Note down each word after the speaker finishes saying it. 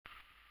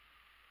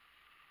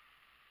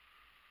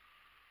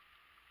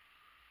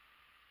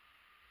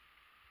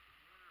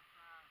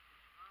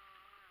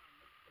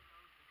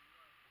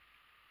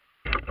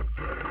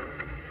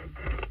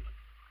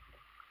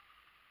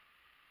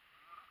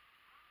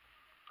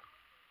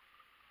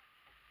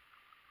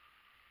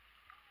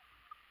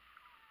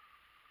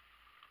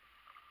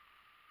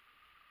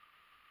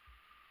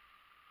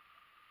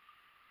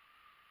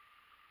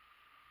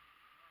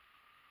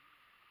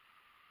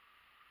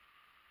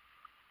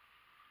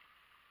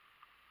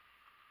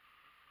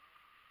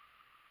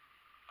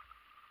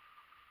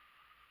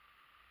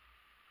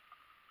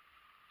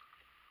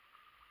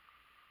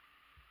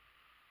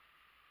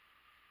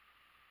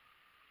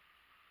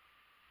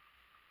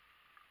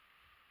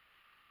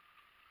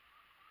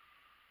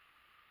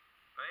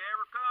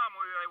never come,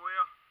 they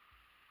will.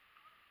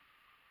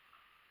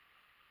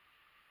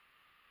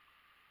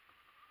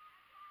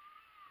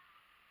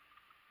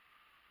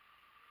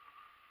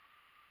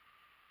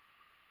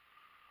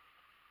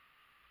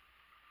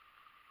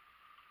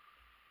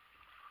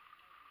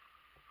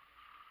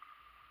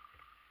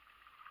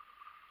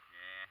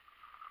 Yeah.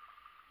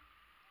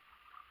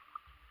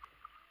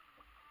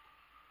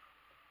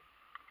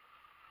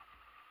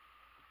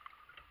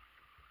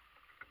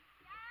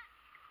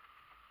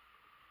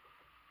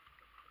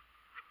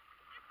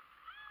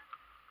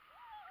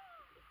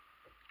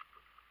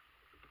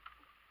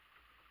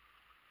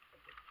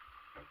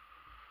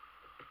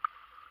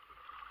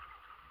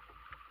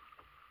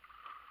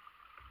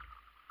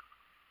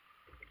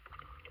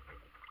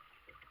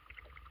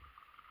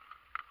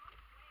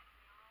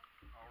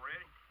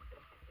 Already?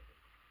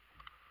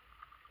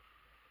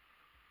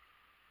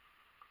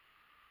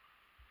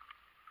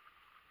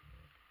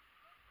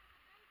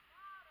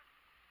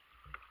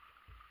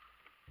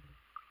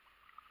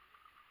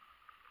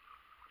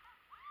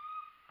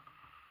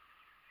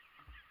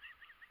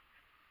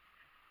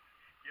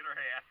 Get her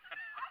hat.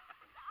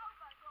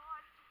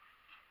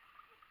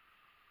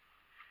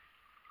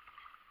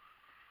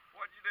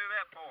 What'd you do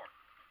that for?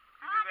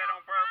 You do that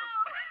on purpose?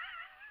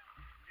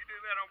 You do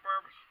that on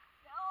purpose?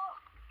 No.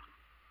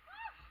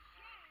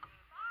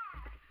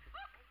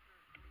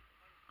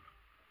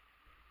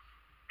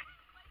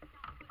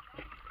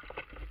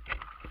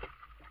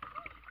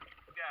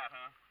 Got,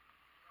 huh?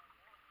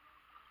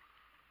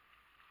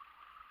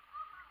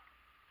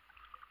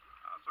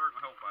 I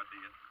certainly hope I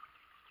did.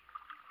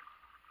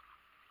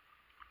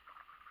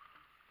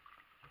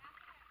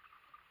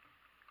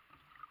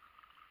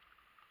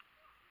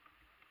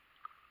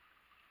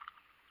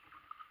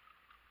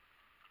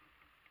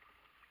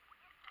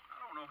 I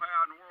don't know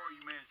how in the world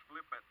you managed to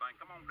flip that thing.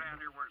 Come on down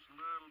here where it's a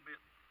little bit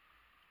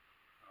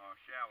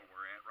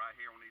shallower at, right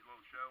here on these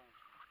little shoals.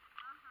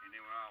 And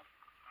then I'll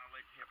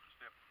let you help the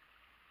step.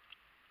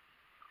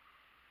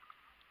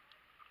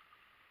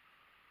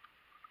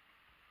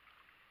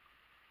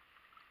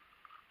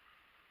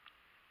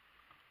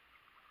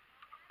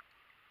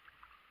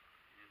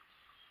 It's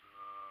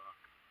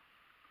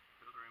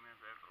 2 or 3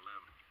 minutes after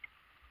 11.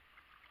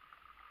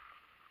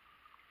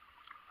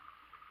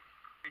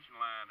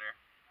 Fishing line there.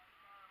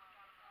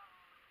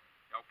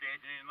 Y'all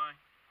catching anything? Really?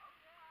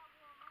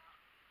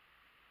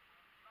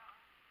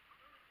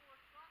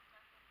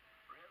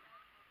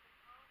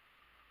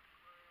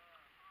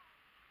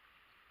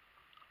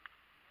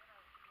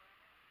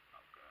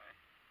 Okay.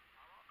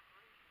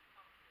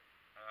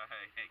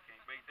 Hey,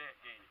 can't beat that,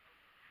 can you?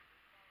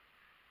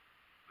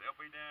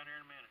 They'll be down here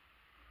in a minute.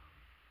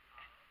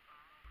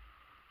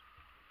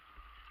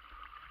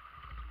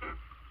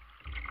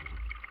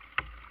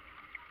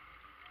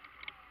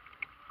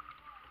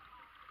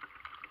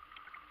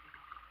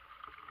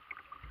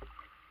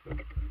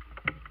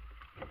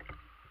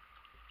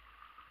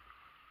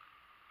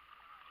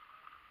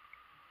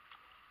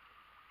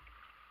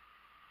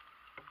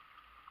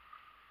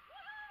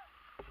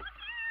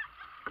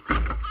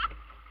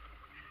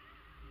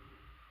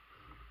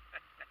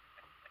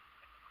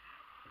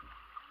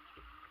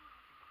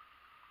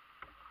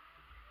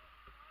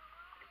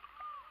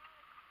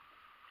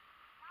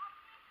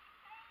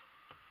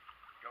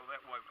 Go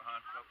that way,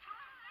 hon.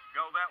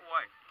 Go that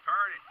way.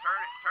 Turn it,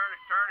 turn it, turn it,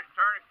 turn it,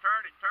 turn it,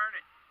 turn it, turn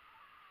it.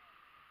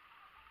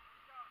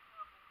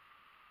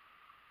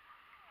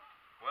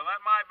 Well,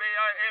 that might be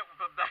it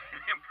for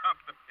him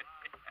coming to me.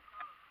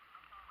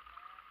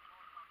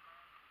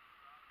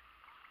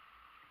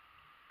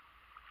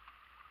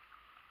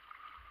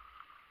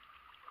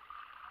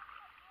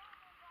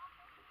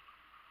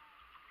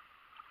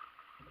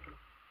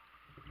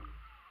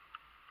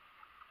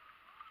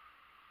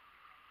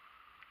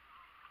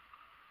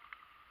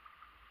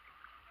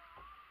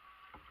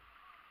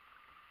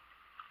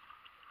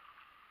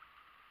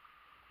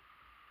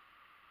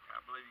 I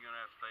believe you're going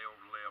to have to stay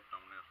over left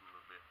on this a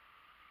little bit.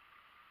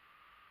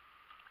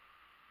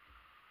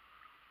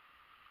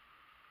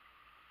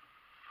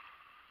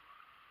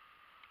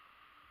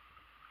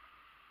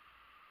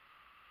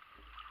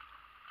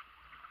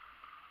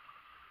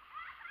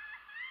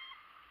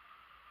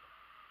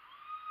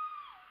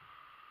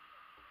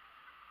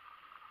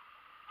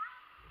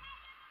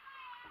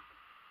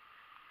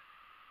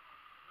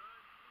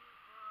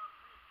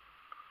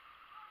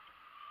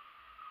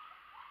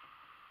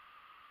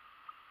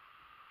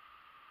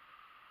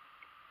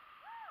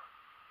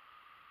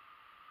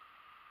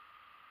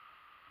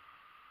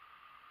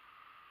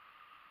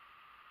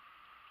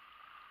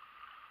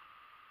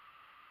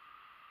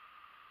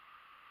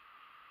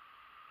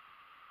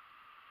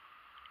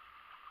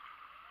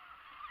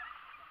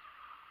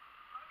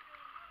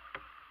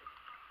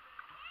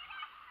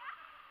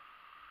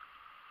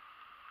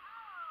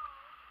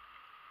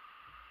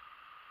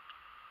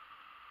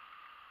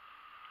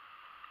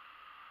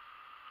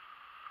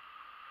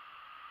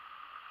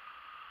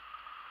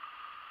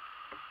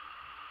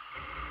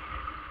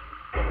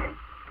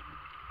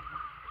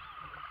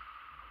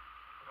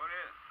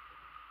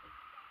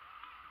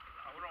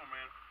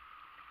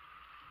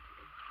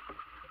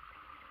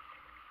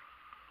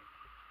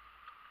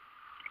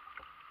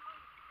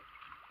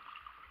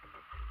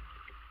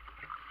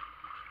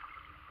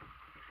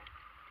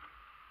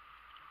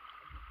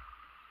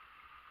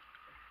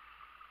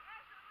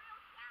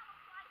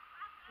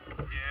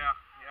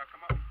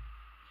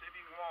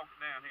 walk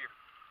it down here.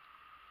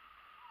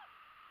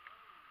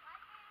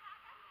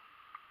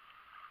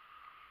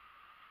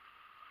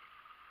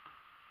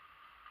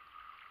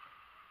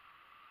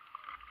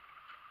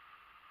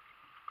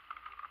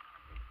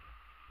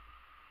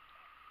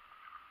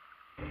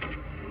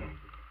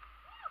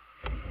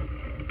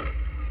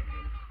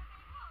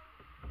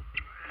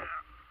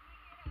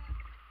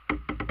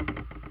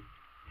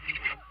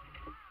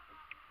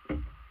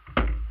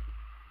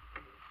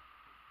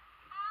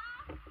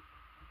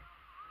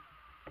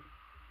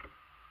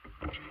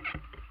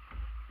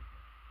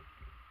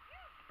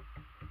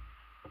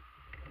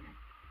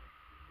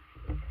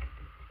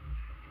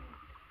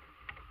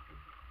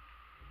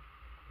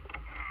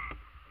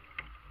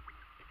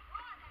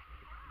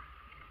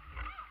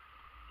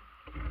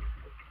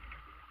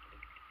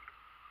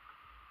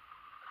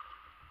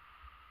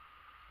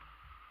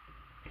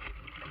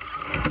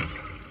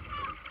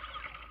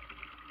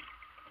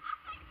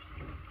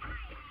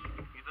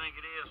 You think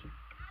it is?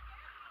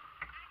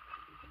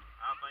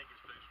 I think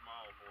it's too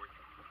small for you.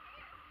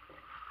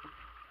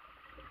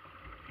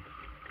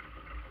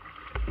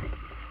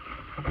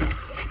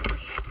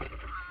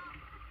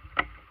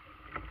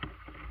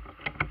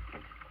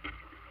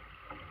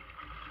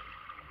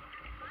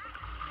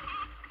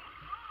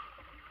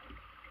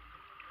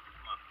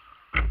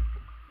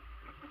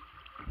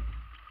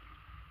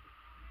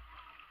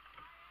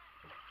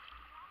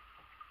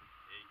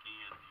 You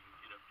can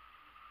get up.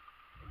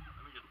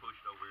 Let me just push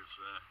it over his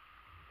side.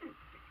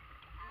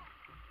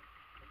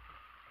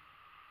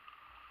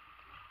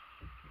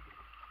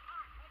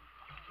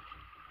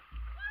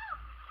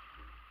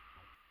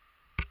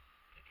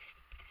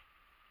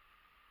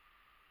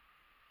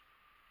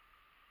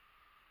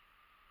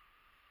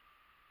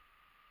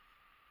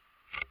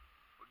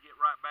 We'll get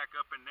right back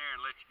up in there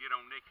and let you get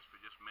on Nicki's for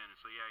just a minute and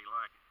see how you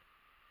like it.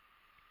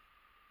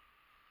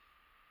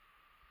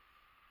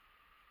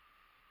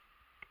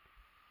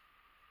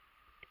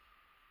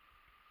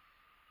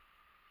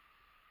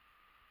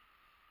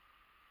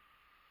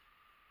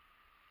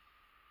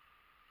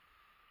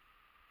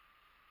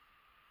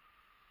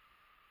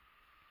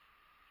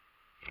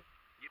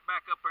 Get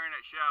back up there in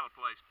that shallow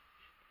place,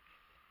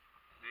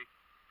 Nick.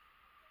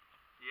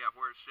 Yeah,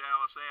 where it's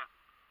shallowest at.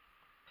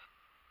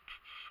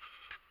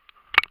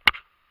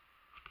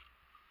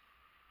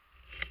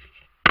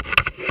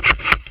 Let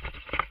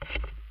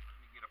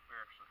me get up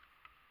there. So.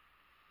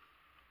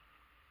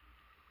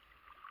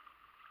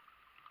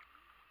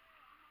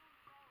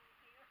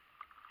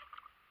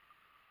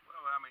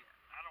 Well, I mean,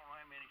 I don't know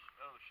how many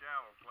other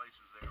shallow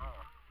places there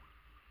are.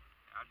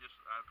 That's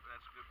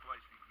a good place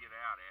for you to get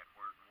out at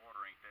where the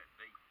water ain't that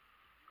deep. You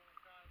gonna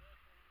try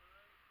this on the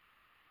road?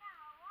 No,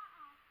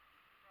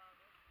 Try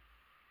this one.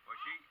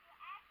 Well, she.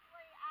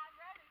 Actually, I'd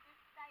rather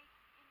just stay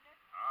in this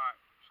one. All right,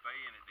 stay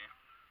in it then.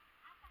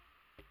 I think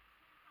this is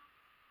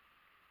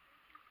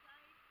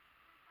safe.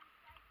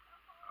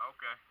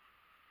 Okay.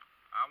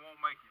 I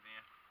won't make you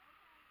then.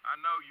 I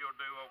know you'll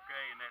do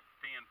okay in that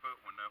 10-foot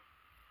one though.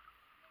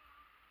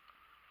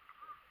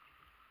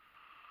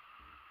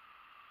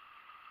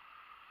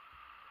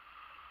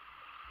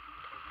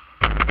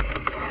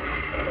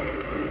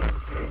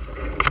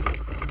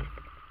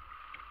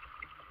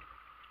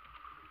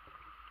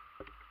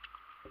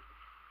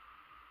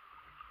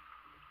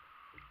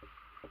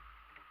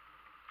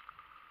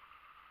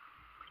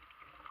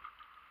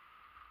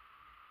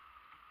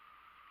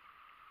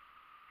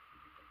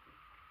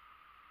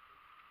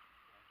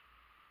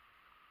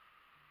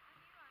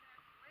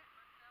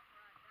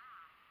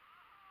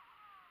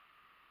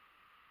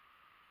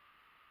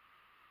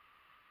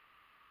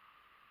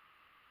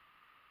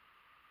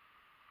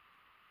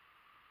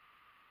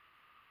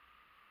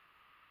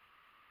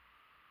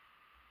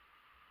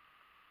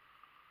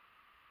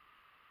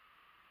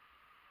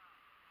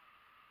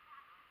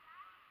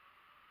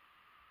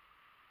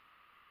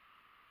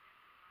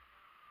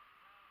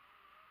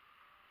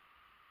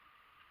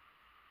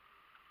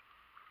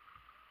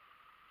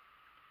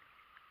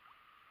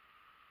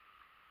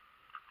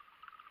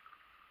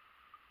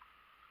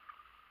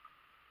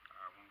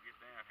 Get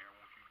down here, I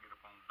want you to get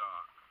up on the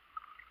dock,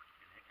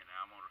 and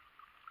I'm going to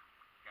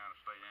kind of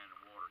stay down in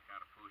the water, kind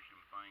of push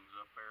them things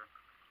up there.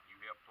 You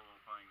help pull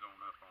things on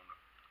up on the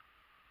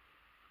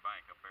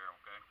bank up there,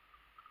 okay?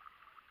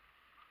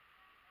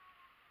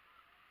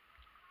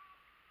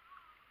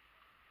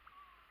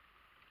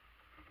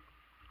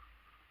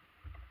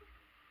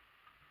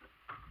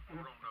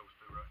 Hold on those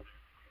two right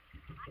there.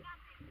 I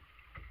got